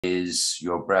is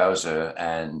your browser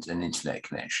and an internet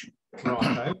connection.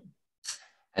 Right.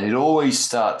 And it always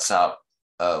starts up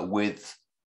with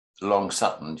Long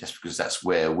Sutton, just because that's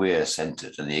where we're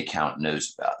centered and the account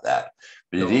knows about that.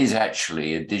 But it is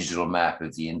actually a digital map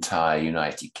of the entire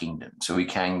United Kingdom. So we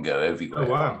can go everywhere. Oh,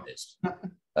 wow. On this.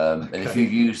 And if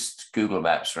you've used Google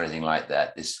Maps or anything like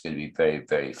that, this is going to be very,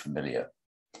 very familiar.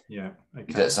 Yeah. Okay.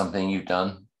 Is that something you've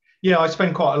done? Yeah, I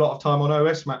spend quite a lot of time on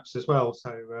OS maps as well.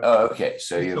 So. Oh, okay.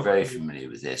 So you're very familiar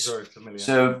with this. Very familiar.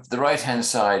 So the right-hand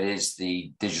side is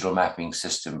the digital mapping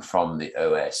system from the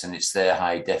OS, and it's their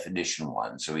high definition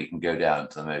one. So we can go down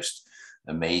to the most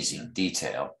amazing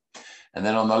detail. And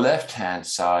then on the left-hand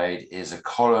side is a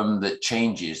column that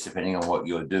changes depending on what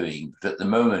you're doing. But at the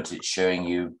moment, it's showing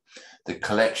you the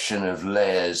collection of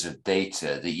layers of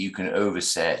data that you can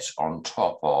overset on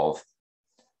top of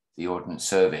the Ordnance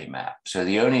Survey map. So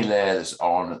the only layer that's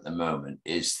on at the moment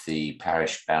is the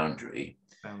parish boundary.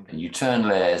 And you turn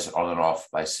layers on and off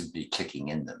by simply clicking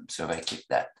in them. So if I click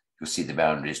that, you'll see the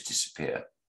boundaries disappear.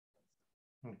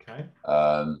 Okay.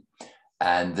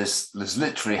 And there's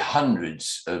literally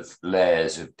hundreds of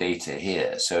layers of data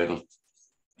here. So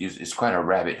it's quite a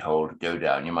rabbit hole to go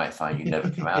down. You might find you never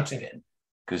come out again,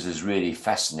 because there's really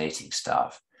fascinating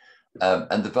stuff.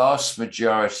 And the vast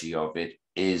majority of it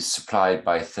is supplied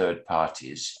by third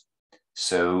parties.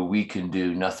 So we can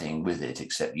do nothing with it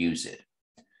except use it.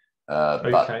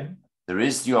 But there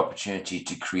is the opportunity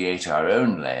to create our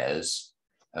own layers,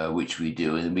 which we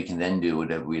do, and we can then do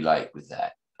whatever we like with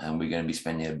that. And we're going to be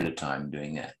spending a bit of time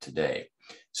doing that today.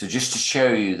 So just to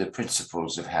show you the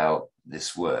principles of how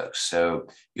this works. So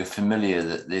you're familiar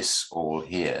that this all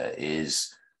here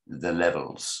is the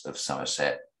levels of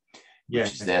Somerset,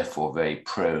 which is therefore very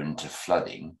prone to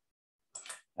flooding.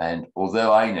 And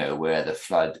although I know where the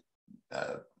flood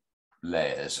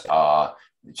layers are,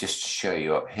 just to show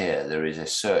you up here, there is a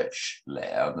search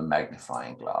layer on the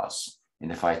magnifying glass.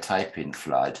 And if I type in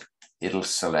flood, it'll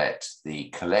select the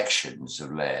collections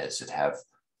of layers that have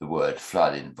the word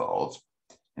flood involved.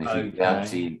 And if you go down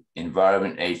to the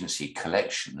Environment Agency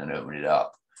collection and open it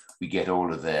up, we get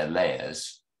all of their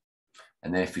layers.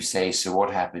 And then if we say, so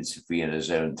what happens if we're in a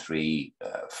zone 3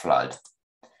 flood?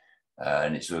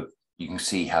 And it's sort of, you can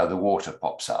see how the water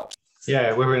pops up.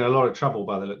 Yeah, we're in a lot of trouble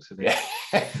by the looks of it.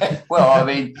 Yeah. Well, I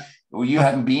mean, you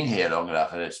haven't been here long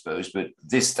enough, I suppose, but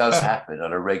this does happen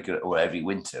on a regular, or every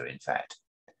winter, in fact.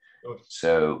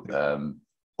 So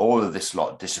all of this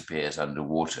lot disappears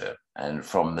underwater. And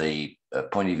from the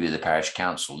point of view of the parish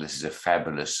council, this is a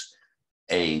fabulous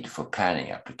aid for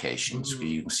planning applications,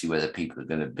 because you can see whether people are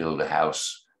going to build a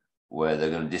house where they're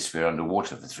going to disappear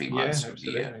underwater for 3 months of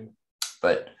the year.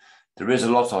 But there is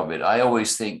a lot of it. I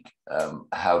always think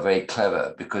how very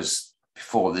clever, because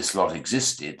before this lot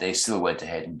existed, they still went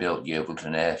ahead and built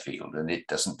Yeovilton Airfield, and it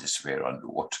doesn't disappear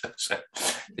underwater. So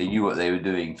they knew what they were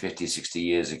doing 50, 60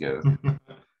 years ago.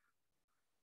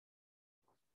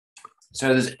 So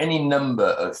there's any number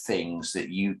of things that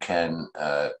you can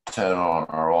turn on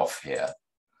or off here,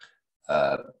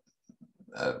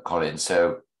 Colin.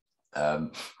 So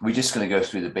we're just going to go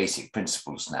through the basic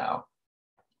principles now.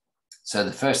 So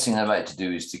the first thing I'd like to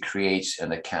do is to create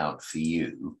an account for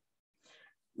you,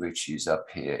 which is up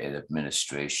here in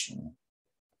administration.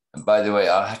 And by the way,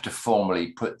 I'll have to formally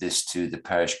put this to the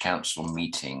parish council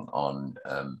meeting on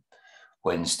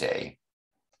Wednesday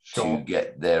to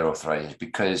get their authorization,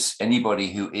 because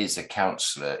anybody who is a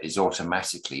councillor is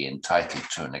automatically entitled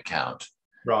to an account.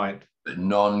 Right. But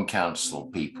non-council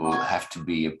people have to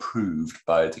be approved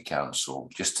by the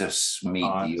council just to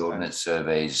meet the Ordnance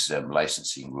Survey's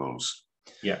licensing rules.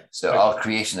 Yeah. So I'll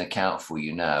create an account for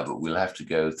you now, but we'll have to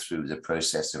go through the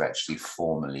process of actually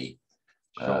formally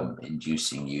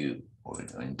inducing you or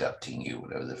inducting you,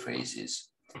 whatever the phrase is.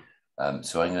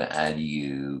 So I'm going to add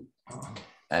you.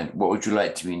 And what would you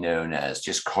like to be known as?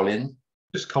 Just Colin?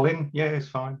 Just Colin. Yeah, it's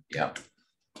fine. Yeah.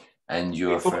 And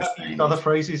your first name? Other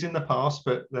phrases in the past,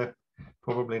 but they're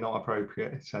probably not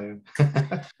appropriate. So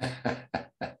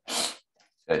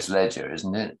it's Ledger,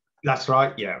 isn't it? That's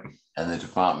right. Yeah. And the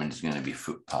department is going to be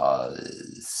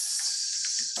Footpaths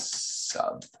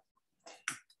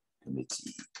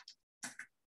Subcommittee.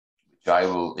 I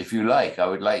will, if you like, I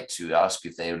would like to ask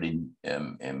if they will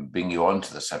bring you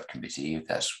onto the subcommittee, if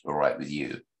that's all right with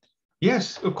you.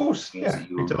 Yes, of course. Yeah, so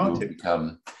you'll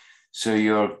become. So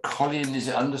your Colin, is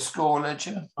it _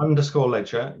 Ledger? _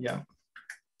 Ledger, yeah.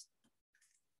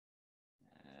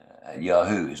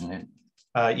 Yahoo, isn't it?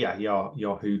 Yeah,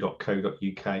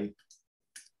 yahoo.co.uk.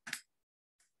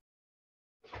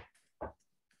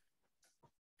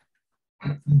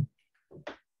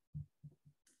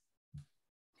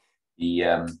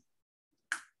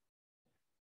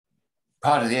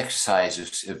 part of the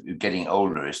exercise of getting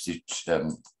older is to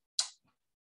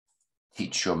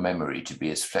teach your memory to be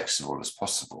as flexible as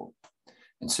possible.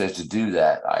 And so to do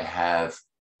that, I have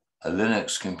a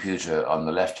Linux computer on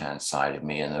the left-hand side of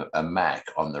me and a Mac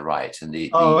on the right. And the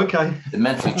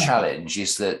mental challenge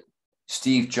is that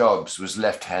Steve Jobs was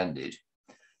left-handed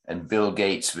and Bill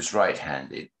Gates was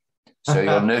right-handed. So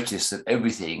you'll notice that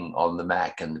everything on the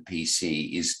Mac and the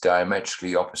PC is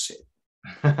diametrically opposite.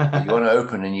 You want to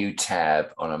open a new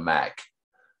tab on a Mac,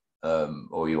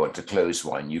 or you want to close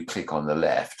one, you click on the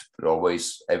left, but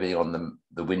always everything on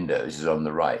the Windows is on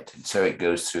the right. And so it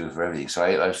goes through for everything. So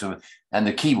I sort of, and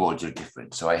the keyboards are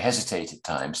different. So I hesitate at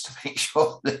times to make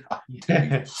sure that I'm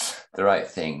doing the right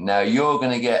thing. Now you're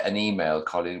going to get an email,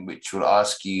 Colin, which will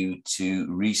ask you to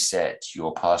reset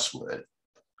your password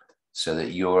so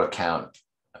that your account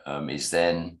is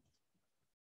then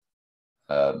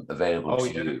available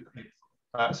to you.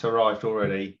 That's arrived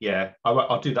already. Yeah,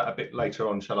 I'll do that a bit later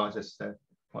on. Shall I just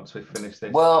once we finish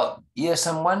this? Well, yes,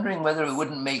 I'm wondering whether it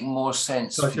wouldn't make more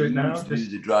sense for you to do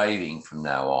the driving from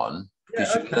now on,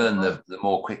 because you learn the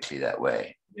more quickly that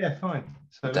way. Yeah, fine.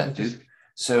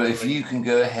 So if you can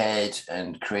go ahead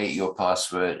and create your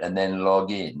password and then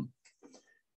log in,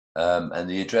 and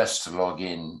the address to log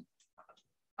in,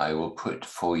 I will put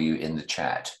for you in the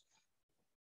chat.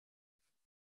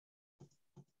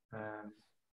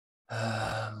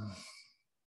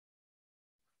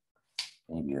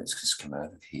 Maybe let's just come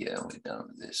out of here and we're done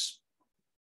with this.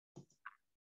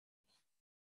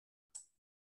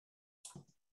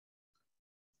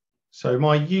 So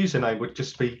my username would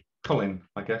just be Colin,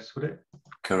 I guess, would it?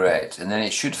 Correct. And then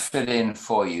it should fill in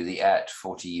for you the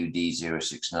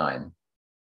 @40UD069.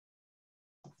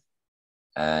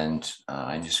 And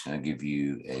I'm just going to give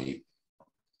you a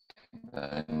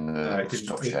it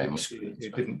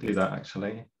didn't do that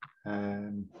actually.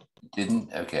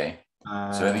 Didn't? Okay.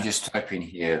 So let me just type in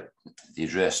here the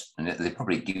address, and they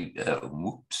probably give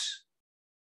whoops.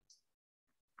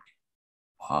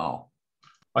 Wow.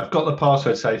 I've got the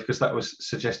password safe because that was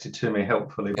suggested to me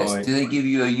helpfully by. Do they give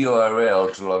you a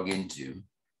URL to log into?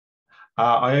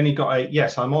 I only got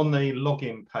yes, I'm on the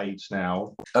login page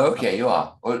now. Okay, you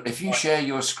are. Well, if you share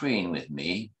your screen with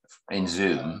me in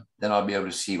Zoom, then I'll be able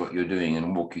to see what you're doing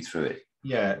and walk you through it.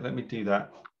 Yeah, let me do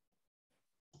that.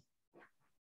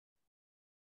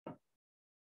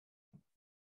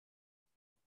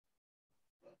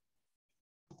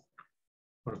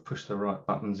 Got to push the right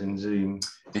buttons in Zoom.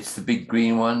 It's the big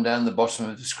green one down the bottom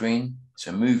of the screen.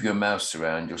 So move your mouse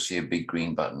around, you'll see a big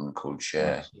green button called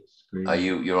share. Are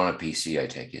you're on a PC, I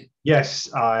take it?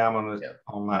 Yes, I am on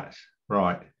that.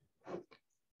 Right.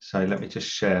 So let me just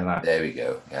share that. There we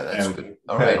go. Yeah, that's good.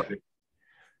 All right.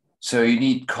 So you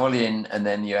need Colin and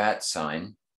then your @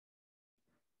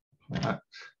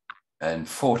 and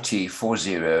 40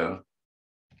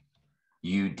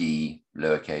 UD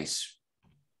lowercase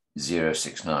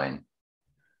 069.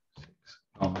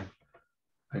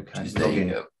 Okay. There you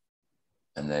go.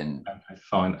 And then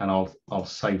fine, and I'll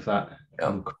save that.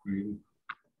 Yep.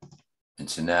 And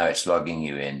so now it's logging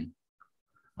you in.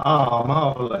 Oh,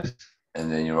 marvelous. And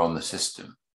then you're on the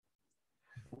system.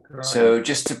 Great. So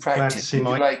just to practice, would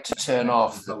you like to turn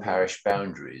off the parish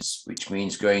boundaries, which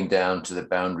means going down to the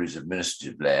boundaries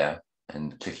administrative layer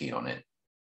and clicking on it.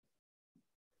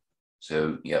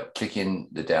 So yeah, click in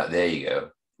the down, there you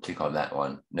go. Click on that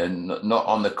one. No, not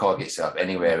on the cog itself,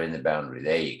 anywhere in the boundary.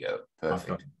 There you go.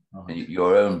 Perfect. And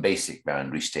your own basic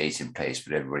boundary stays in place,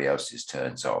 but everybody else's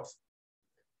turns off.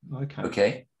 Okay.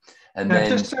 Okay. And now,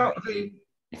 then if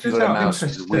you've got a mouse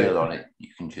with a wheel on it, you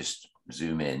can just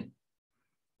zoom in.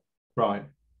 Right.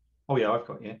 Oh yeah, I've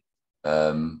got you.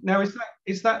 Now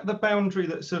is that the boundary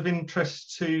that's of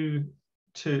interest to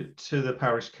the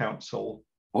parish council?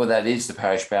 Well, that is the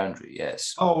parish boundary,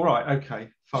 yes. Oh right, okay.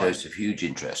 Fine. So it's of huge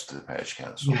interest to the parish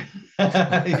council.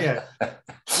 Yeah.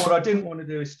 What I didn't want to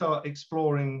do is start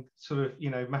exploring sort of,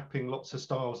 mapping lots of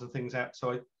styles and things out.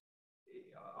 So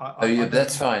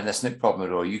that's fine. That's no problem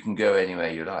at all. You can go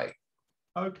anywhere you like.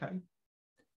 Okay.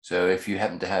 So if you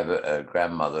happen to have a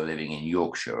grandmother living in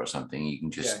Yorkshire or something, you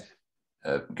can just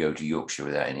go to Yorkshire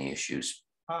without any issues.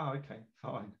 Oh, okay,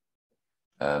 fine.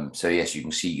 So yes, you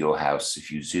can see your house if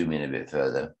you zoom in a bit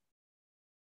further.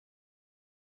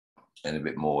 And a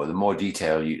bit more. The more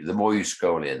detail the more you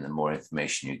scroll in, the more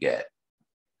information you get.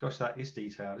 Gosh, that is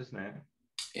detailed, isn't it?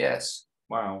 Yes.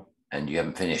 Wow. And you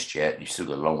haven't finished yet. You've still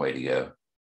got a long way to go.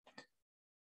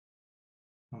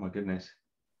 Oh my goodness.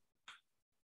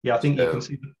 Yeah, I think you can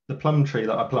see the plum tree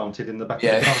that I planted in the back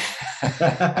of the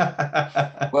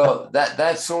garden. Well,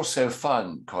 that's also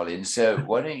fun, Colin. So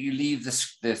why don't you leave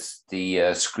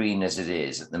the screen as it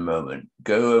is at the moment?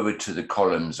 Go over to the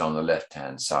columns on the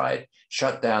left-hand side.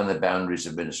 Shut down the boundaries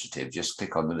administrative. Just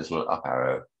click on the little up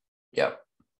arrow. Yep.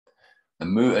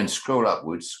 And move and scroll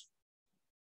upwards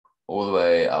all the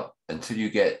way up until you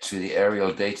get to the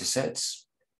aerial data sets.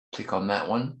 Click on that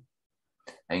one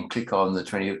and click on the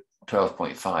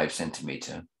 12.5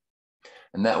 centimeter.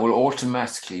 And that will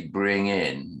automatically bring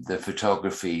in the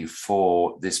photography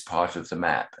for this part of the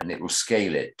map, and it will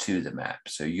scale it to the map.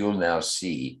 So you'll now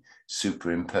see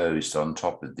superimposed on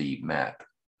top of the map,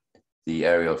 the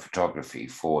aerial photography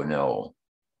for Knoll.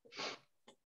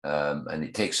 And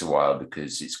it takes a while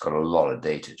because it's got a lot of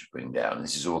data to bring down.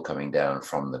 This is all coming down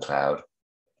from the cloud,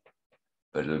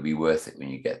 but it'll be worth it when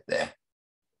you get there.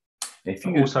 If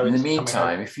you, also, in the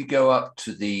meantime, if you go up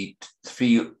to the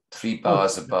three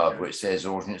bars above where it says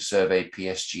Ordnance Survey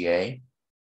PSGA,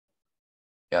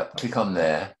 yep, click on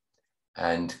there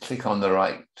and click on the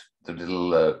right, the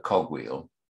little cogwheel.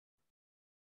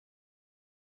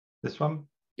 This one?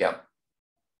 Yep.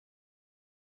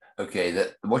 Okay,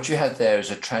 what you had there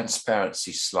is a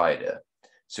transparency slider.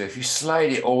 So if you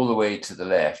slide it all the way to the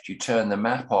left, you turn the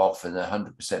map off and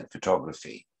 100%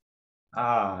 photography.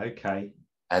 Ah, okay.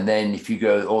 And then if you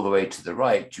go all the way to the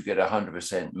right, you get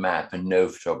 100% map and no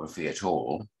photography at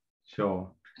all. Sure.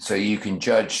 So you can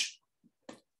judge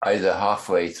either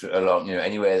halfway through along,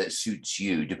 anywhere that suits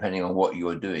you, depending on what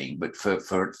you're doing. But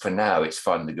for now, it's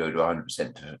fun to go to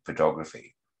 100%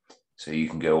 photography. So you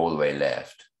can go all the way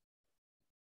left.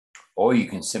 Or you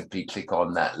can simply click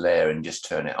on that layer and just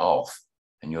turn it off,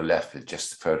 and you're left with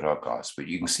just the photographs. But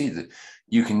you can see that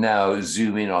you can now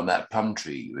zoom in on that plum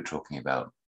tree you were talking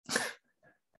about.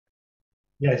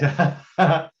 Yes,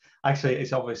 actually,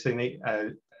 it's obviously needs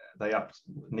an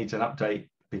update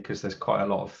because there's quite a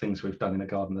lot of things we've done in the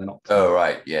garden. They're not. Oh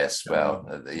right, yes.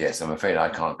 Well, yes. I'm afraid I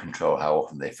can't control how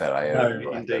often they fell over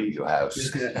your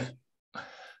house.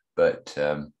 But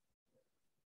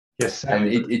yes, and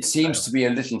it seems to be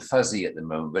a little fuzzy at the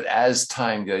moment. But as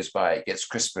time goes by, it gets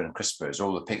crisper and crisper as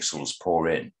all the pixels pour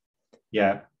in.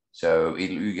 Yeah. So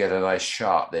you get a nice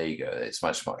sharp. There you go. It's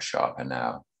much sharper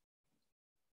now.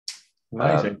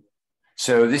 Amazing.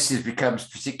 So this becomes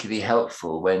particularly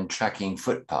helpful when tracking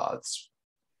footpaths.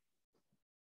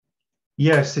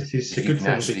 Yes, it is a good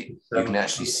thing. You can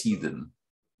actually see them.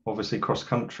 Obviously cross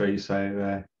country,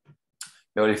 so.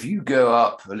 Well, if you go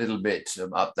up a little bit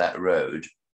up that road,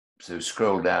 so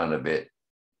scroll down a bit.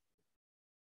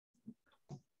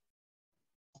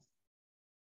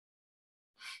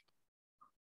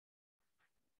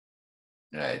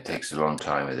 Yeah, it takes a long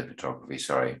time with the photography,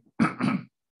 sorry.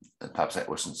 Perhaps that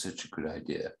wasn't such a good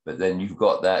idea. But then you've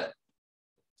got that,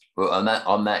 well,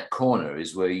 on that corner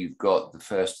is where you've got the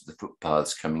first of the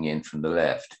footpaths coming in from the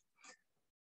left.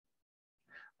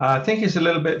 I think it's a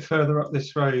little bit further up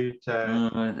this road.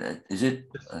 Is it?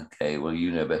 Okay, well,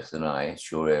 you know better than I.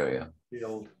 It's your area.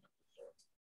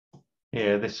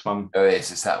 Yeah, this one. Oh, yes,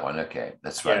 it's that one. Okay,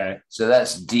 that's right. Yeah. So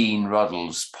that's Dean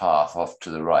Ruddle's path off to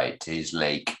the right to his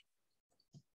lake.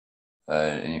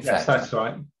 In fact, that's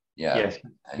right. Yeah, yes,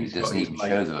 and it doesn't even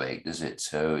show the lake, does it?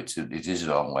 So it is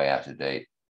a long way out of date.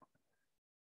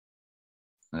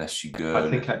 Unless you go. I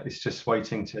think it's just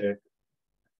waiting to.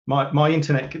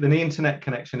 The internet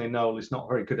connection in Knoll is not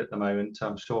very good at the moment.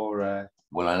 I'm sure.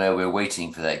 Well, I know we're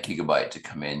waiting for that gigabyte to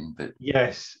come in, but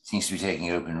yes, it seems to be taking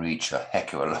OpenReach a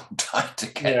heck of a long time to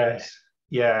get. Yes,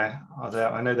 yeah,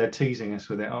 I know they're teasing us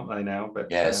with it, aren't they now? But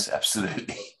yes,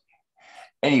 absolutely.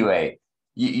 Anyway,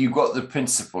 you've got the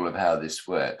principle of how this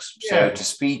works. So to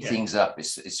speed things up,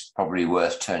 it's probably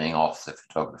worth turning off the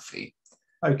photography.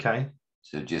 Okay.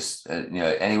 So just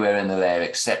anywhere in the layer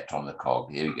except on the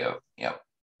cog. Here we go. Yep.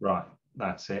 Right,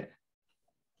 that's it.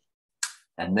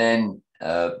 And then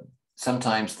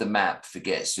sometimes the map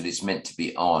forgets that it's meant to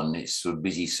be on. It's sort of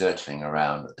busy circling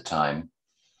around at the time.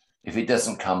 If it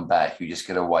doesn't come back, you just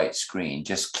get a white screen.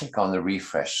 Just click on the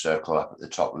refresh circle up at the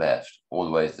top left, all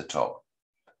the way to the top.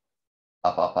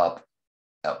 Up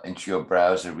into your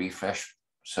browser refresh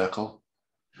circle.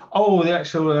 Oh, the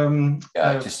actual.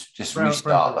 Just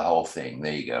restart the whole thing.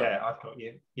 There you go. Yeah, I've got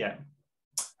you. Yeah.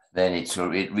 Then it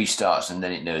restarts and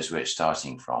then it knows where it's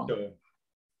starting from. Sure.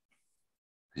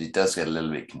 Because it does get a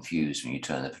little bit confused when you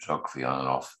turn the photography on and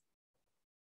off.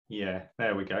 Yeah,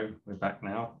 there we go. We're back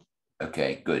now.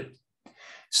 Okay, good.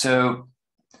 So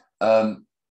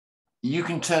you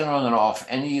can turn on and off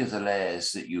any of the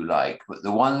layers that you like, but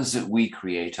the ones that we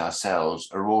create ourselves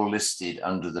are all listed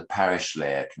under the parish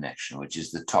layer connection, which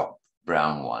is the top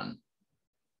brown one.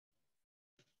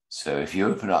 So if you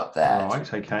open up that,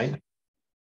 right, okay,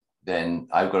 then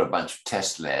I've got a bunch of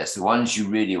test layers. The ones you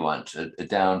really want are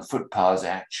down footpaths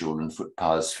actual and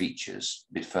footpaths features,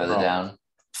 a bit further down.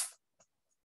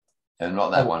 No,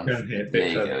 not that one. Down here, there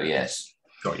you go, yes.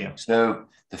 Got you. So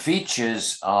the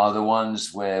features are the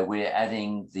ones where we're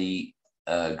adding the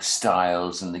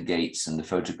styles and the gates and the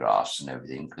photographs and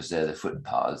everything, because they're the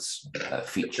footpaths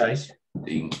features.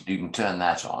 Okay. You can turn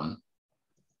that on.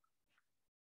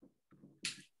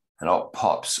 And up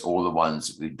pops all the ones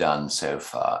that we've done so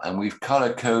far. And we've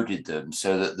color coded them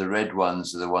so that the red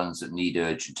ones are the ones that need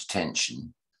urgent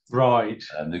attention. Right.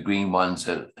 The green ones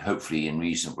are hopefully in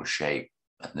reasonable shape.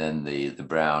 And then the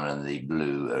brown and the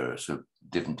blue are sort of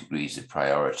different degrees of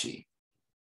priority.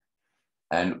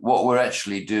 And what we're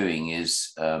actually doing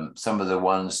is some of the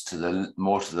ones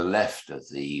more to the left of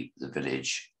the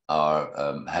village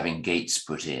are having gates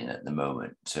put in at the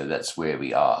moment. So that's where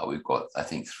we are. We've got, I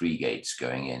think, 3 gates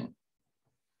going in.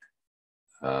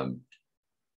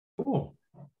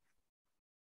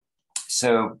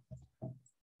 So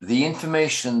the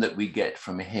information that we get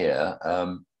from here,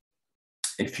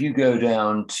 if you go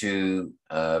down to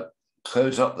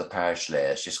close up the parish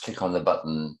layers, just click on the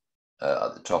button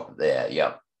at the top of there,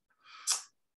 yeah.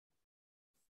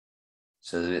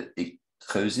 So that it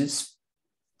closes.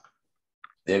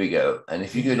 There we go. And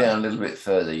if you go down a little bit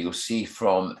further, you'll see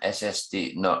from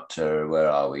SSD, where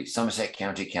are we? Somerset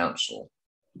County Council,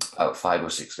 about 5 or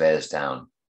 6 layers down.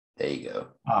 There you go.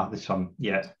 Ah, this one,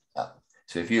 yeah.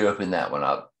 So if you open that one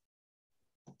up,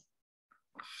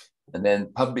 and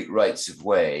then public rights of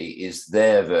way is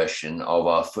their version of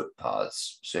our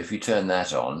footpaths. So if you turn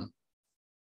that on,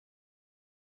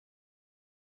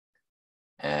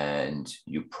 and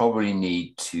you probably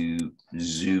need to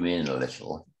zoom in a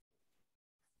little.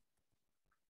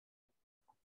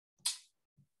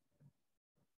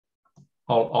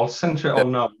 I'll center it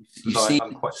on now. You see,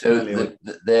 so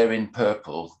they're in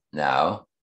purple now,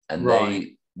 and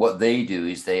what they do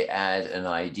is they add an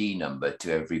ID number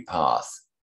to every path.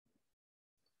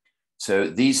 So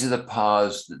these are the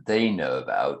paths that they know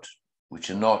about, which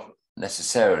are not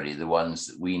necessarily the ones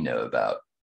that we know about.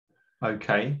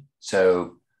 Okay.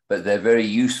 So, but they're very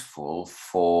useful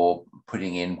for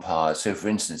putting in paths. So for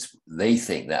instance, they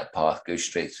think that path goes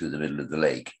straight through the middle of the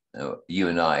lake. You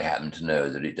and I happen to know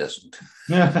that it doesn't.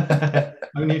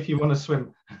 Only if you want to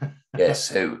swim. Yes,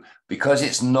 so because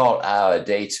it's not our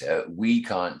data, we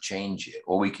can't change it.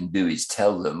 All we can do is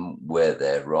tell them where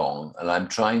they're wrong. And I'm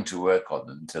trying to work on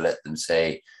them to let them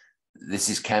say,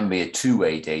 this can be a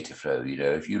two-way data flow. You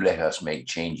know, if you let us make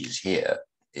changes here,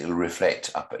 it'll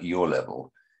reflect up at your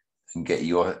level and get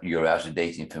your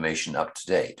out-of-date information up to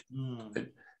date. But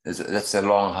that's a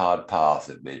long, hard path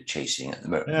that we're chasing at the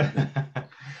moment.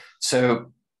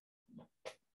 So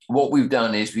what we've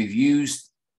done is we've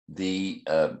used the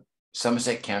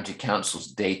Somerset County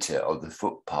Council's data of the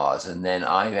footpaths, and then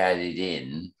I've added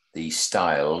in the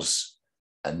styles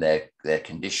and their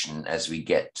condition as we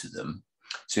get to them.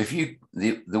 So if you,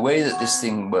 the way that this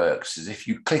thing works is if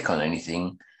you click on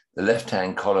anything, the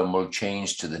left-hand column will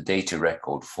change to the data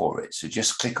record for it. So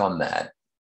just click on that.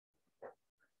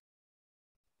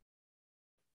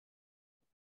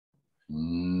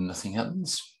 Nothing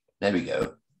happens. There we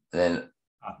go. Then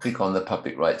click on the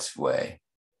public rights of way.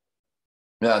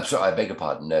 No, I'm sorry, I beg your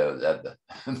pardon. No,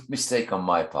 mistake on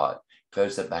my part.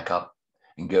 Close that back up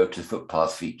and go to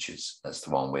footpath features. That's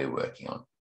the one we're working on.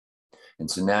 And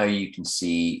so now you can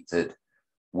see that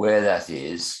where that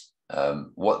is,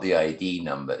 what the ID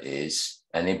number is,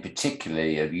 and in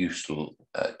particularly of useful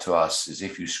to us is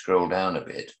if you scroll down a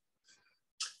bit.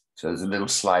 So there's a little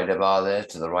slider bar there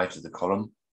to the right of the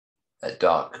column, a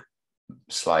dark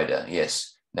slider,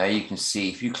 yes. Now you can see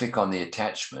if you click on the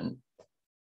attachment,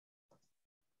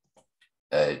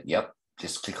 yep,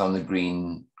 just click on the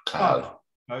green cloud.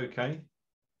 Oh, okay.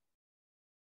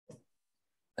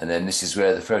 And then this is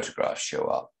where the photographs show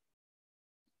up.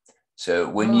 So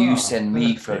when you send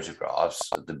me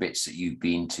photographs of the bits that you've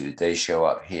been to, they show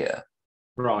up here.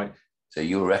 Right. So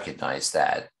you'll recognize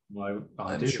that,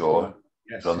 I'm sure,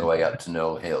 yes, on the way up to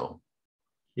Knoll Hill.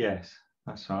 Yes,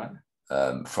 that's right.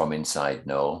 From inside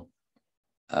Knoll.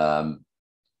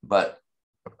 But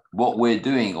what we're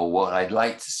doing, or what I'd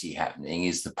like to see happening,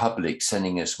 is the public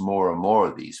sending us more and more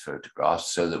of these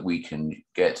photographs so that we can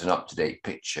get an up-to-date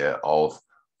picture of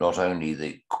not only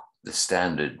the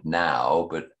standard now,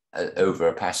 but over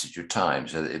a passage of time,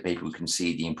 so that people can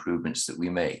see the improvements that we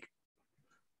make.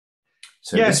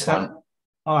 So yes,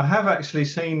 I have actually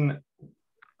seen,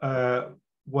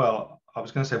 well, I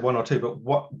was going to say one or two, but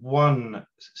one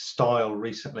style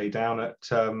recently down at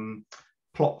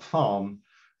Plot Farm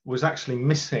was actually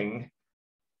missing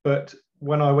But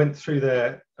when I went through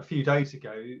there a few days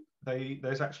ago,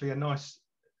 there's actually a nice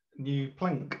new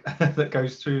plank that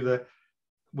goes through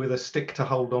with a stick to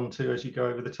hold on to as you go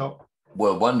over the top.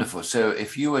 Well, wonderful. So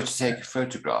if you were to take a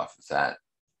photograph of that,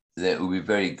 then it would be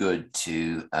very good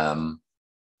to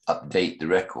update the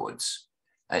records.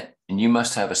 And you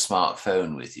must have a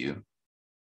smartphone with you.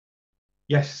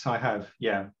 Yes, I have.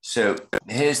 Yeah. So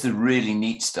here's the really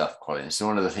neat stuff, Colin. So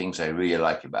one of the things I really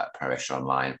like about Parish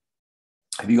Online.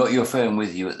 Have you got your phone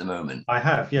with you at the moment? I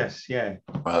have. Yes. Yeah.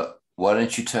 Well, why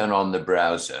don't you turn on the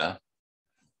browser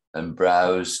and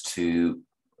browse to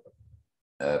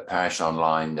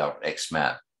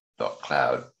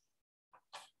parishonline.xmap.cloud.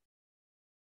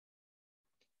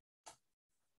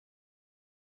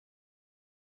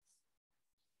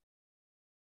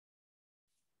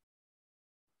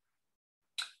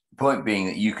 The point being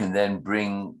that you can then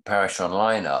bring Parish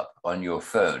Online up on your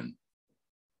phone.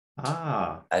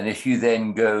 Ah. And if you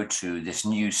then go to this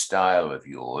new style of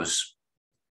yours,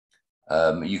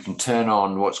 you can turn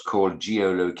on what's called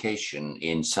geolocation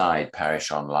inside Parish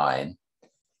Online,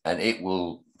 and it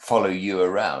will follow you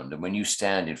around. And when you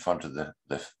stand in front of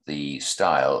the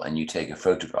style and you take a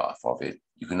photograph of it,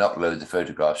 you can upload the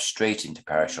photograph straight into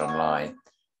Parish Online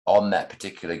on that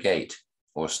particular gate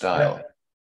or style.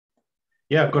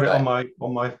 Yeah, I've got it on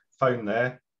my phone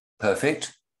there.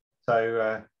 Perfect.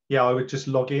 So yeah, I would just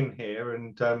log in here,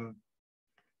 and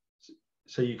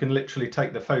so you can literally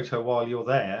take the photo while you're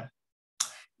there.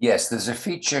 Yes, there's a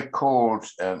feature called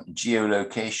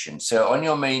geolocation. So on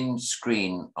your main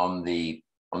screen on the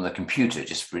computer,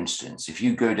 just for instance, if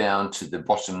you go down to the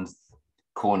bottom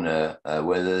corner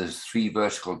where there's 3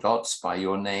 vertical dots by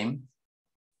your name.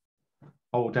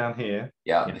 Oh, down here.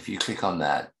 Yeah, if you click on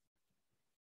that,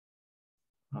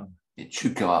 it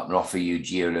should come up and offer you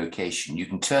geolocation. You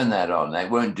can turn that on. That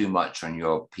won't do much on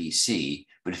your PC,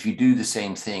 but if you do the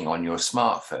same thing on your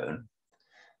smartphone,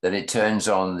 then it turns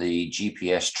on the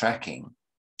GPS tracking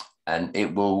and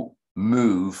it will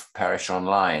move Parish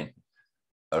Online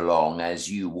along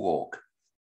as you walk.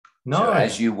 Nice. So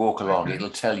as you walk along, it'll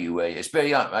tell you where. It's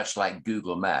very much like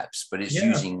Google Maps, but it's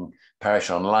using Parish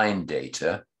Online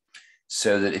data,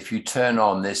 so that if you turn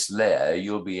on this layer,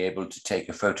 you'll be able to take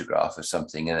a photograph of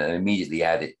something and immediately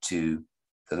add it to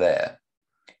the layer,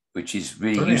 which is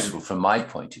really useful from my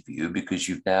point of view, because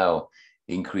you've now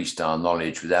increased our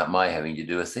knowledge without my having to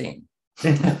do a thing.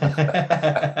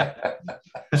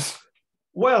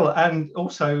 Well, and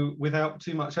also without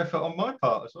too much effort on my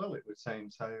part as well, it would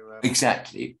seem. So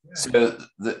exactly. Yeah. So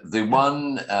the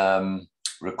one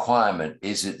requirement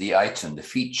is that the item, the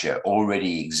feature,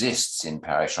 already exists in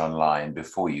Parish Online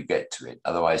before you get to it.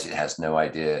 Otherwise, it has no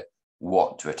idea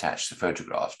what to attach the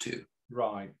photograph to.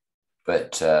 Right.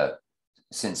 But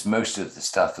since most of the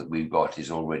stuff that we've got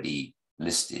is already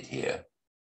listed here,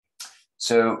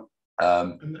 so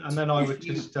and then I would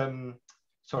just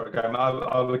sorry, Graham,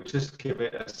 I would just give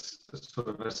it a sort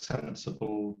of a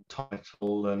sensible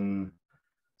title and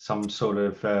some sort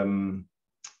of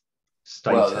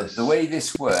status. Well, the way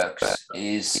this works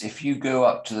is if you go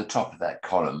up to the top of that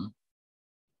column,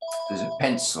 there's a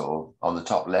pencil on the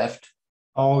top left.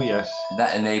 Oh, yes.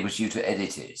 That enables you to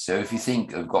edit it. So if you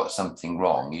think you've got something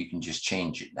wrong, you can just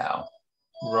change it now.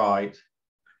 Right.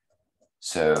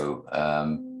 So,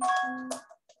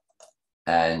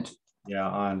 and yeah,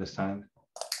 I understand.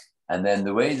 And then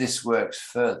the way this works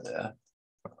further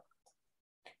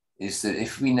is that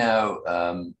if we now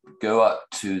go up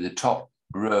to the top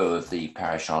row of the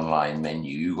Parish Online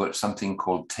menu, you've got something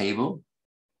called Table.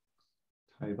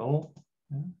 Table.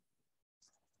 Yeah.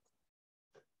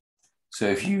 So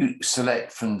if you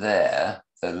select from there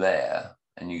the layer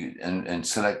and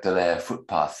select the layer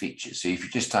footpath feature. So if you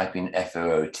just type in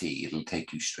FOOT, it'll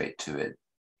take you straight to it.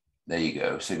 There you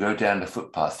go. So go down to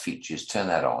footpath features, turn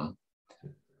that on.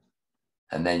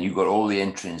 And then you've got all the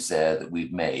entrants there that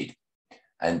we've made.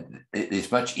 And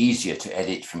it's much easier to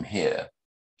edit from here.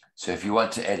 So if you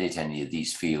want to edit any of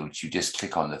these fields, you just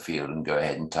click on the field and go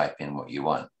ahead and type in what you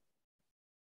want.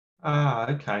 Ah,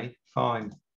 okay,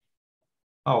 fine.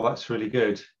 Oh, that's really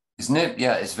good. Isn't it?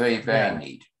 Yeah, it's very, very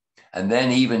neat. And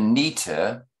then even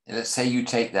neater, let's say you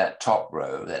take that top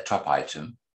row, that top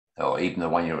item, or even the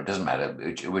one it doesn't matter,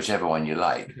 whichever one you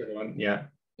like. Yeah.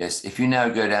 Yes, if you now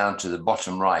go down to the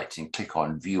bottom right and click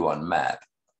on View on Map,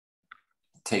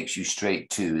 it takes you straight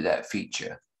to that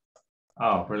feature.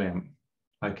 Oh, brilliant.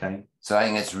 Okay. So I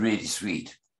think that's really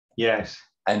sweet. Yes.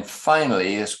 And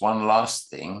finally, there's one last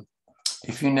thing.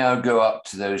 If you now go up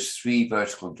to those 3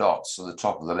 vertical dots on the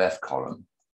top of the left column,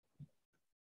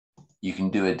 you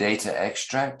can do a data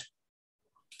extract.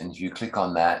 And if you click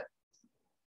on that,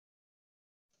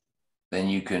 then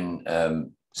you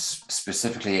can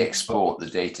specifically export the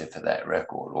data for that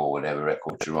record or whatever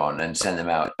record you're on and send them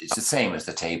out. It's the same as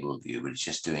the table view, but it's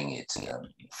just doing it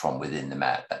from within the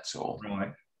map, that's all.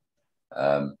 Right.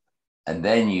 And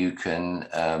then you can,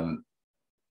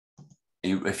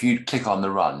 if you click on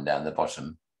the run down the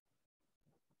bottom,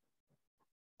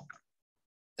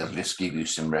 it'll just give you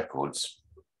some records.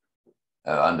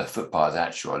 Under footpaths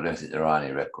actual, I don't think there are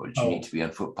any records. You need to be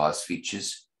on footpaths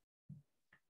features.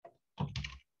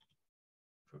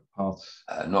 Footpaths.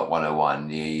 Not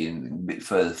 101. A bit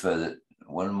further,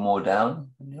 one more down.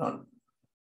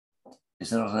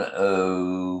 Is it not an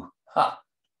O?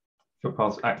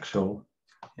 Footpaths actual.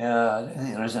 Yeah, I don't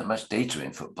think there isn't much data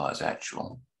in footpaths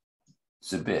actual.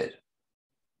 It's a bit.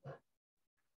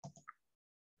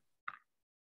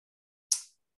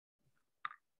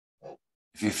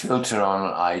 If you filter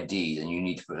on ID, then you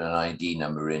need to put an ID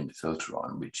number in to filter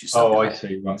on, which is something I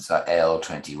see. Right. So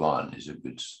L21 is a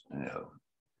good,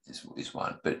 is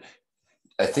one. But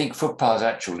I think footpaths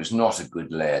actual is not a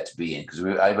good layer to be in because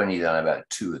I've only done about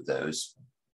 2 of those.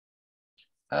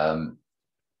 I'm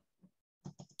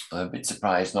a bit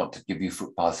surprised not to give you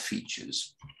footpath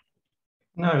features.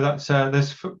 No, that's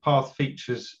there's footpath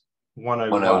features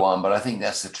 101. 101, but I think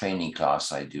that's the training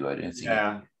class I do. I don't think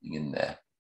anything in there.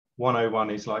 101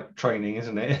 is like training,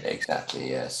 isn't it? Exactly,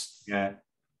 yes. Yeah.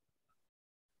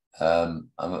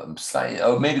 I'm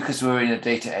slightly, maybe because we're in a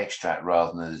data extract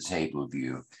rather than the table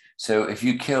view. So if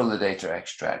you kill the data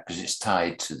extract, because it's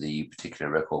tied to the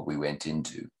particular record we went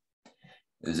into,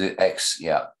 there's an X,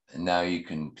 and now you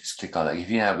can just click on it. If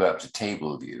you now go up to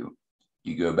table view,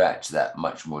 you go back to that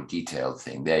much more detailed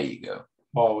thing. There you go.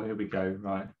 Oh, here we go,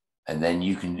 right. And then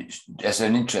you can, there's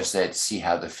an interest there to see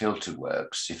how the filter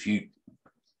works. If you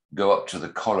go up to the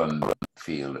column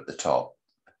field at the top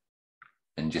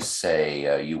and just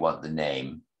say you want the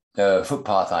name.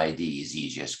 Footpath ID is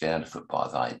easiest. Go down to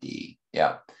footpath ID.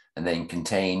 Yeah. And then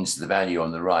contains the value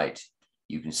on the right.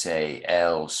 You can say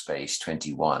L space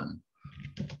 21.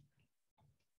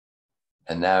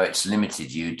 And now it's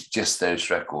limited you to just those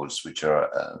records which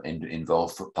are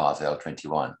involve footpath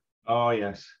L21. Oh,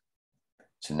 yes.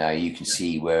 So now you can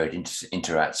see where it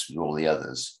interacts with all the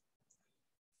others.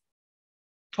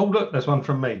 Oh, look, there's one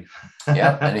from me.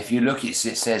 Yeah, and if you look, it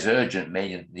says urgent.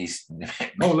 These.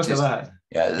 Oh, look at that.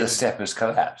 Yeah, the step has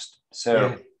collapsed.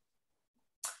 So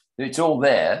it's all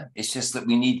there. It's just that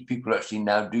we need people to actually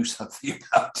now do something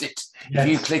about it. Yes.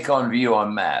 If you click on view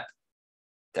on map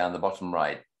down the bottom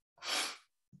right,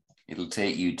 it'll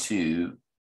take you to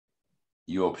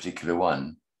your particular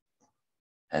one.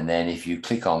 And then if you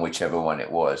click on whichever one it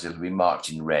was, it'll be marked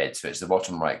in red. So it's the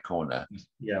bottom right corner.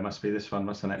 Yeah, it must be this one,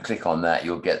 mustn't it? Click on that,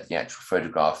 you'll get the actual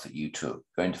photograph that you took.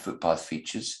 Go into footpath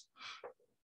features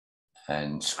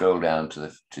and scroll down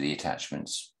to the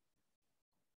attachments.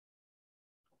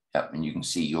 Yep, and you can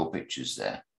see your pictures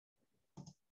there.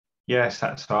 Yes,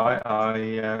 that's right.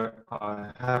 I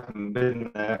haven't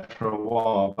been there for a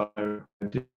while, but I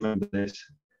do remember this.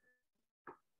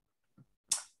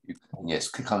 Yes,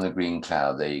 click on the green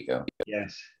cloud. There you go.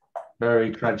 Yes,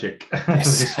 very tragic.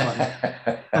 Yes. This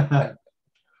one.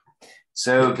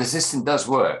 So the system does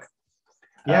work.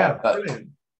 Yeah, brilliant.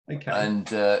 Okay.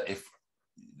 And if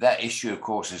that issue, of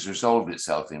course, has resolved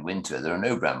itself in winter, there are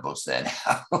no brambles there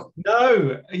now.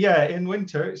 No, yeah, in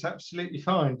winter it's absolutely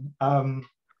fine.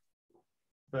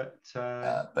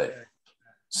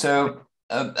 So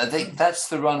I think that's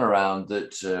the runaround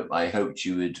that I hoped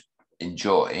you would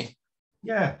enjoy.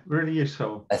 Yeah, really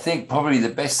useful. I think probably the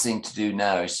best thing to do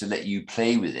now is to let you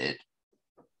play with it.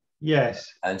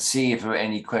 Yes. And see if there are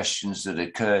any questions that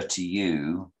occur to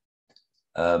you.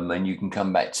 And you can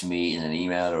come back to me in an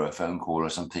email or a phone call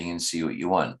or something and see what you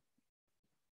want.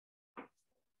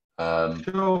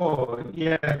 Sure,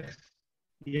 yeah.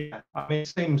 Yeah, I mean, it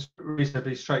seems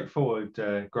reasonably straightforward,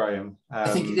 Graham. I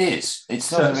think it is.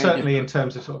 It's not certainly in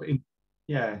terms of sort of,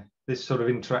 this sort of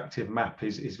interactive map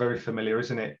is very familiar,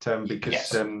 isn't it? Because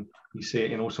yes. You see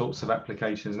it in all sorts of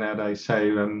applications nowadays.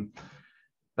 So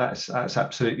that's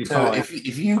absolutely fine.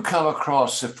 If you come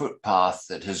across a footpath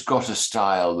that has got a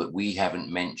style that we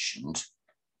haven't mentioned,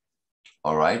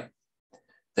 all right,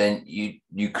 then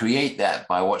you create that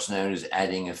by what's known as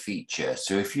adding a feature.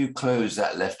 So if you close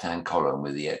that left-hand column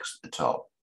with the X at the top,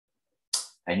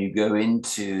 and you go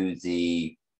into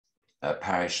the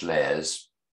parish layers.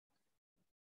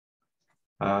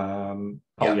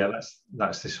 Yeah,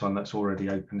 that's this one that's already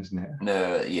open, isn't it?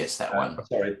 No, yes, that one.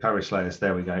 Sorry, parish layers.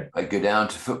 There we go. I go down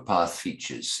to footpath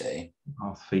features, say.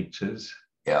 Footpath features.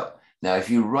 Yeah. Now, if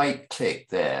you right-click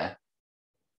there,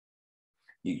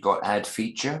 you've got add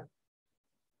feature.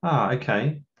 Ah,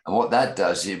 okay. And what that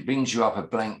does, it brings you up a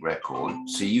blank record,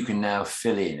 so you can now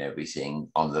fill in everything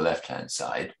on the left-hand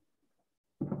side.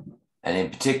 And in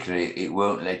particular, it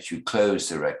won't let you close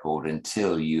the record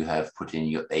until you have put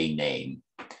in a name.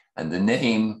 And the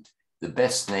name, the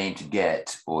best name to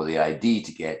get, or the ID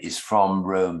to get, is from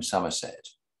Rome, Somerset.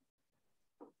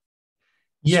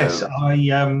 Yes, so,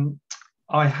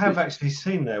 I have actually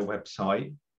seen their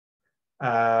website,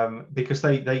 because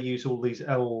they use all these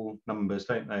L numbers,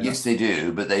 don't they? Yes, they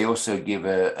do, but they also give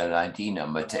an ID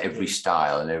number to every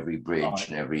style and every bridge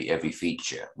and every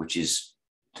feature, which is,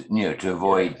 to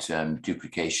avoid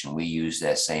duplication. We use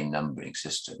their same numbering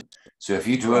system. So if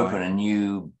you to open a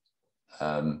new,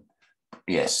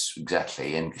 yes,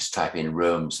 exactly, and just type in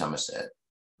Rome, Somerset,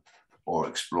 or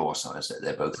Explore Somerset,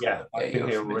 they're both I can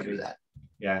hear already that.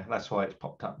 Yeah, that's why it's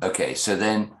popped up. Okay, so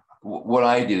then what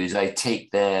I do is I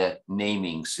take their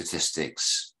naming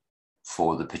statistics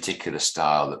for the particular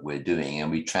style that we're doing, and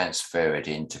we transfer it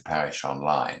into Parish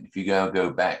Online. If you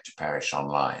go back to Parish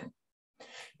Online,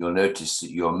 you'll notice that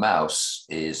your mouse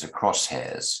is a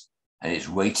crosshairs, and it's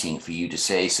waiting for you to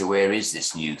say, so where is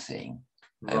this new thing?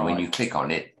 And when you click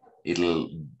on it, it'll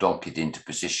donk it into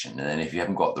position. And then if you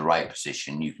haven't got the right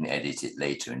position, you can edit it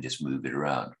later and just move it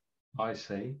around. I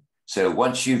see. So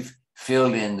once you've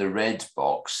filled in the red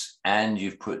box and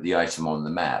you've put the item on the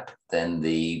map, then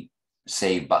the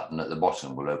save button at the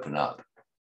bottom will open up.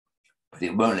 But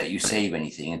it won't let you save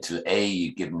anything until A,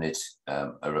 you've given it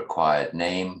a required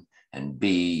name, and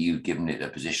B, you've given it a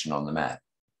position on the map.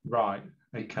 Right.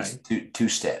 Okay. It's two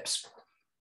steps.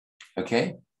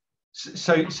 Okay.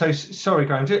 So sorry,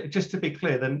 Graham. Just to be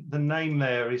clear, the name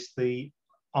there is the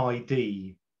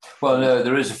ID. Well, no,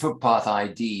 there is a footpath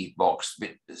ID box,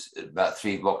 about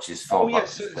 3 boxes, 4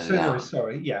 boxes.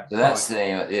 Sorry, yeah. So that's the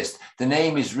name of this. The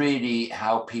name is really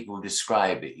how people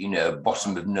describe it,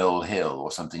 bottom of Knoll Hill or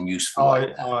something useful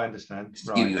like that. I understand.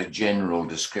 To give you a general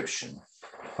description.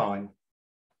 Fine.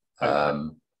 Okay.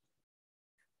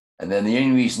 And then the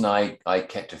only reason I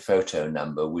kept a photo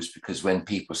number was because when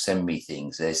people send me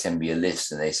things, they send me a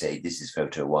list and they say, this is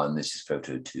photo 1, this is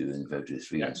photo 2, and photo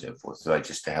 3, and so forth. So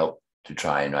just to help to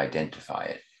try and identify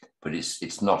it, but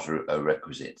it's not a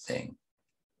requisite thing.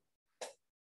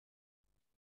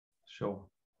 Sure.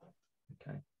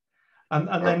 Okay.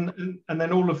 And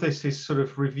then all of this is sort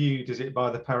of reviewed, is it,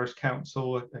 by the parish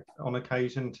council on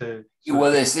occasion to?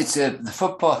 Well, the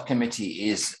footpath committee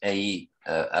is a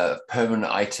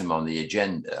permanent item on the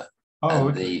agenda. Oh,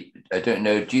 and okay. I don't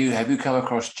know. Have you come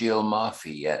across Jill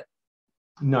Murphy yet?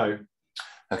 No.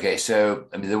 Okay, so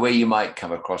the way you might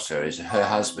come across her is her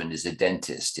husband is a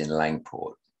dentist in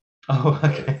Langport. Oh,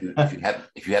 okay.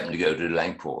 If you happen to go to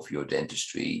Langport for your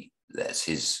dentistry,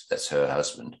 that's her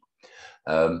husband.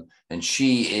 And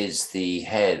she is the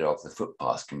head of the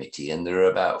footpath committee, and there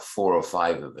are about 4 or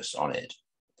 5 of us on it.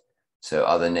 So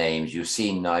other names, you've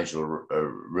seen Nigel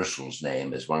Russell's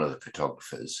name as one of the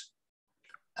photographers.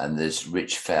 And there's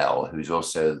Rich Fell, who's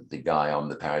also the guy on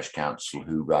the parish council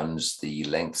who runs the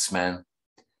Lengthsman.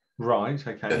 Right,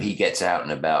 okay. So he gets out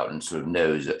and about and sort of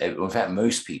knows, in fact,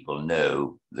 most people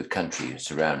know the country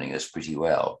surrounding us pretty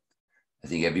well. I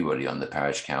think everybody on the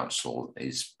parish council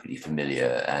is pretty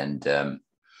familiar. And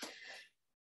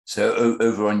so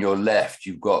over on your left,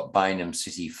 you've got Bynum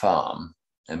City Farm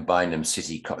and Bynum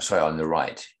City, on the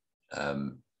right.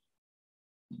 To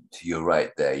your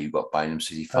right there, you've got Bynum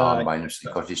City Farm, Bynum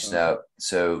City Cottage. Now,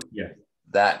 so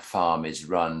that farm is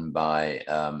run by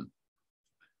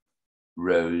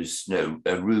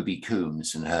Ruby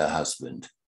Coombs and her husband.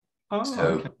 Oh, so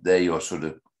okay. They're your sort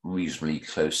of reasonably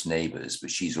close neighbours, but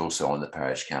she's also on the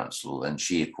parish council, and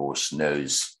she of course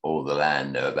knows all the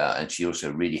land and she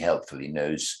also really helpfully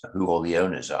knows who all the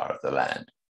owners are of the land.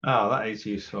 Oh, that is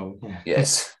useful. Yeah.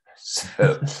 Yes.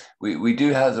 So we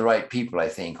do have the right people, I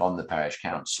think, on the parish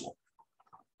council.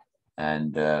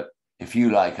 And if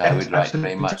you like, I would like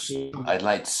very much, I'd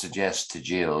like to suggest to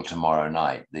Jill tomorrow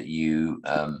night that you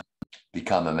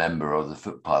become a member of the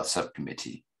footpath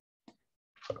subcommittee.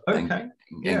 Okay.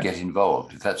 And get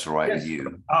involved, if that's all right with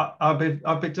you.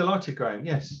 I'd be delighted, Graham.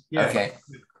 Yes. Yeah. Okay.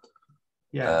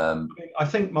 Yeah. I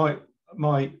think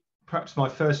perhaps my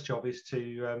first job is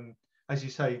to, as you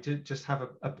say, to just have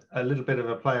a little bit of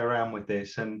a play around with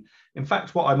this. And in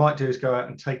fact, what I might do is go out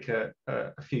and take a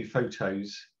few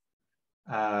photos.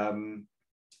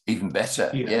 Even better.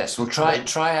 Yes. Well,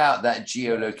 try out that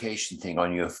geolocation thing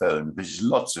on your phone, which is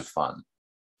lots of fun.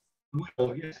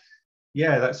 Well, yes.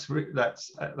 Yeah, that's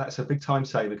a big time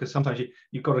saver, because sometimes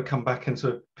you've got to come back and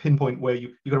sort of pinpoint where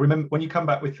you've got to remember when you come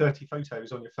back with 30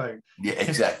 photos on your phone. Yeah,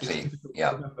 exactly.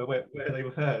 Yeah, remember where they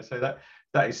were. So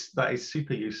that is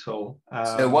super useful.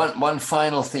 So one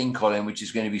final thing, Colin, which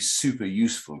is going to be super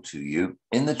useful to you.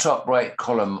 In the top right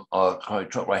column or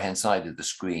top right hand side of the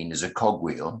screen is a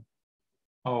cogwheel.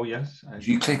 Oh yes. If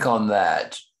you click on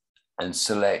that and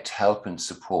select help and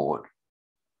support,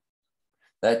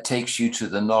 that takes you to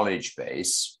the knowledge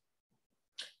base.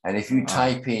 And if you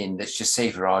type in, let's just say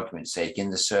for argument's sake,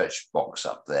 in the search box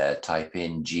up there, type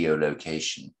in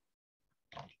geolocation.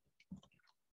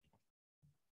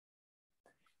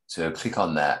 So click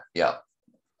on that, yeah.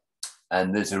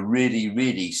 And there's a really,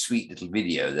 really sweet little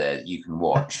video there that you can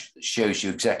watch that shows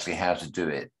you exactly how to do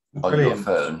it on your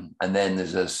phone. And then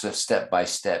there's a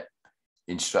step-by-step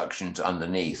instructions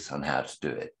underneath on how to do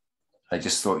it. I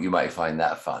just thought you might find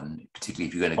that fun, particularly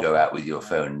if you're going to go out with your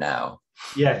phone now.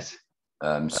 Yes.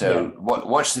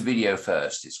 Watch the video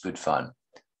first. It's good fun.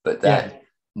 But the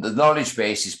knowledge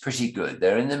base is pretty good.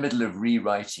 They're in the middle of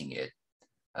rewriting it.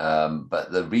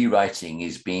 But the rewriting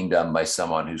is being done by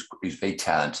someone who's very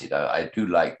talented. I do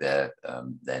like their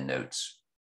notes.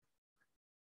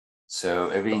 So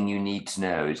everything you need to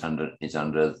know is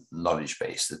under knowledge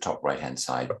base, the top right hand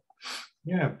side.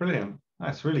 Yeah, brilliant.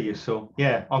 That's really useful.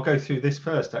 Yeah, I'll go through this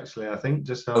first, actually, I think.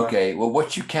 Just so okay. Well,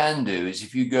 what you can do is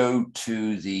if you go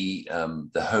to the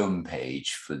home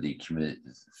page for the community,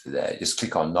 for there, just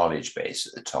click on knowledge base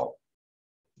at the top.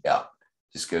 Yeah,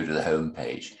 just go to the home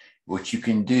page. What you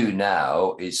can do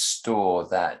now is store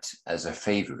that as a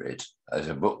favorite, as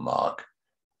a bookmark,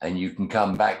 and you can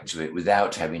come back to it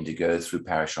without having to go through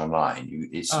Parish Online.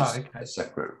 It's just a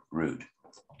separate route.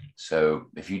 So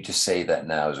if you just save that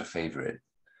now as a favorite,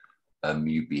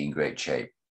 you'd be in great shape.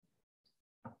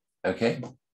 Okay?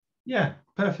 Yeah,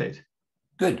 perfect.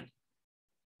 Good.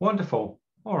 Wonderful.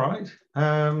 All right.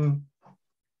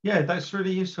 Yeah, that's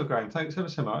really useful, Graham. Thanks ever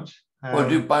so much.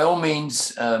 Well, by all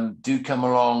means, do come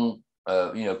along,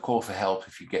 call for help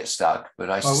if you get stuck, but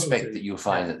I suspect that you'll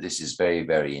find that this is very,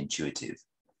 very intuitive.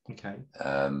 Okay.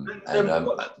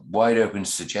 Wide open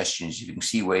suggestions. If you can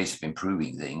see ways of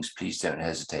improving things, please don't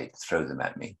hesitate to throw them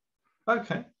at me.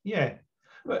 Okay, yeah.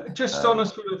 Just on a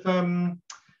sort of,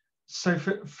 so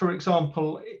for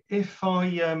example, if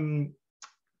I,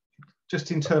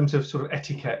 just in terms of sort of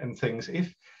etiquette and things,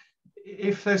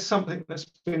 if there's something that's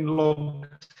been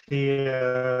logged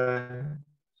here,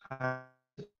 for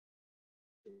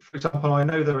example, I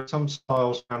know there are some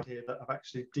styles around here that have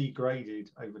actually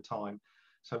degraded over time.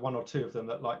 So one or two of them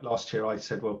that, like last year, I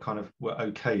said, well, kind of were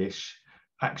okay-ish,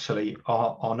 actually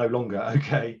are no longer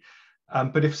okay.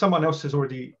 But if someone else has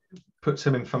already put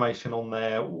some information on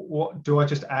there, what do I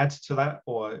just add to that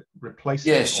or replace it?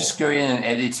 Yes, just go in and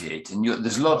edit it. And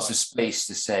there's lots of space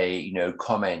to say,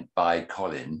 comment by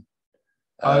Colin.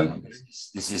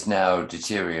 This is now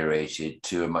deteriorated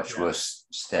to a much worse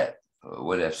step or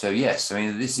whatever. So yes, I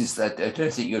mean, I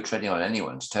don't think you're treading on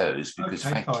anyone's toes because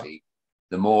frankly,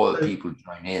 the more that people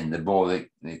join in, the more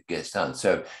it gets done.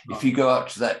 So if you go up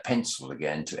to that pencil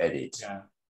again to edit,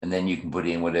 and then you can put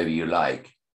in whatever you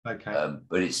like. Okay.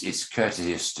 But it's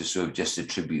courteous to sort of just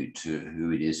attribute to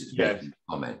who it is that's making the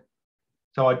comment.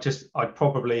 So I'd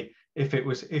probably,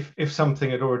 if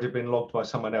something had already been logged by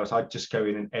someone else, I'd just go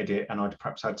in and edit, and I'd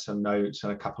perhaps add some notes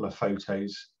and a couple of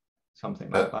photos, something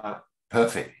like that.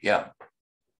 Perfect. Yeah.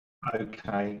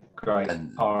 Okay. Great.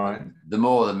 And all right. The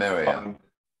more, the merrier.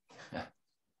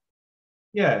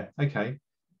 Yeah. Okay.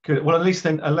 Good. Well, at least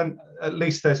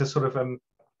there's a sort of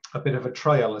a bit of a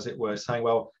trail, as it were, saying,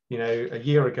 well, a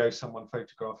year ago someone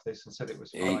photographed this and said it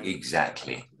was fine.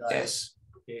 Exactly. Yes.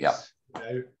 It's,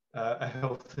 a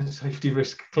health and safety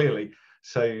risk, clearly.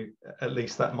 So at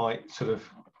least that might sort of,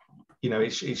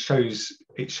 it shows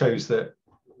that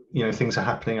things are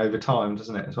happening over time,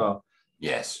 doesn't it, as well?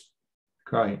 Yes.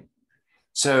 Great.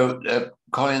 So,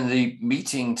 Colin, the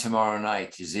meeting tomorrow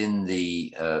night is in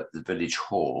the village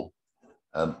hall.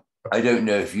 I don't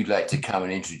know if you'd like to come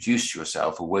and introduce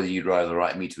yourself, or whether you'd rather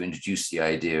like me to introduce the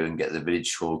idea and get the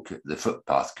village hall, the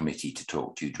footpath committee, to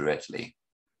talk to you directly.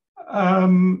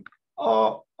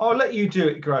 I'll let you do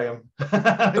it, Graham.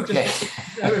 Okay.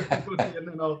 And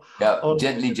then I'll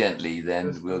gently,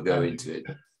 then we'll go into it.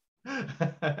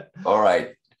 All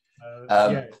right.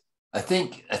 I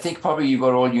think probably you've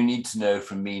got all you need to know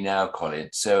from me now, Colin.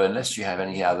 So unless you have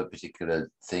any other particular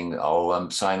thing,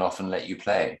 I'll sign off and let you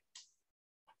play.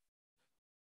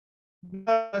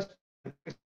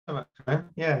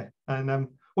 Yeah, and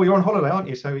well, you're on holiday, aren't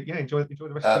you? So yeah, enjoy the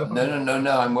rest of your holiday.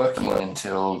 No. I'm working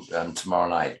until tomorrow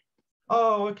night.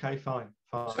 Oh, okay, fine.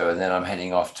 So then I'm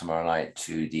heading off tomorrow night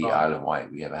to the Isle of Wight.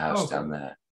 We have a house down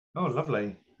there. Oh,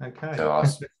 lovely. Okay. So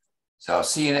I'll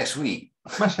see you next week.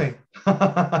 Smashing.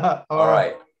 All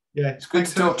right. Yeah. It's good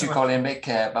to talk to you, Colin. Take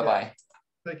care. Bye-bye.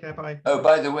 Take care. Bye. Oh,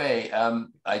 by the way,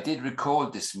 I did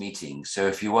record this meeting. So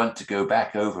if you want to go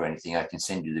back over anything, I can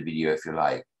send you the video if you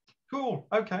like. Cool.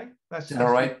 Okay. Is that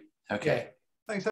all right? Okay. Yeah.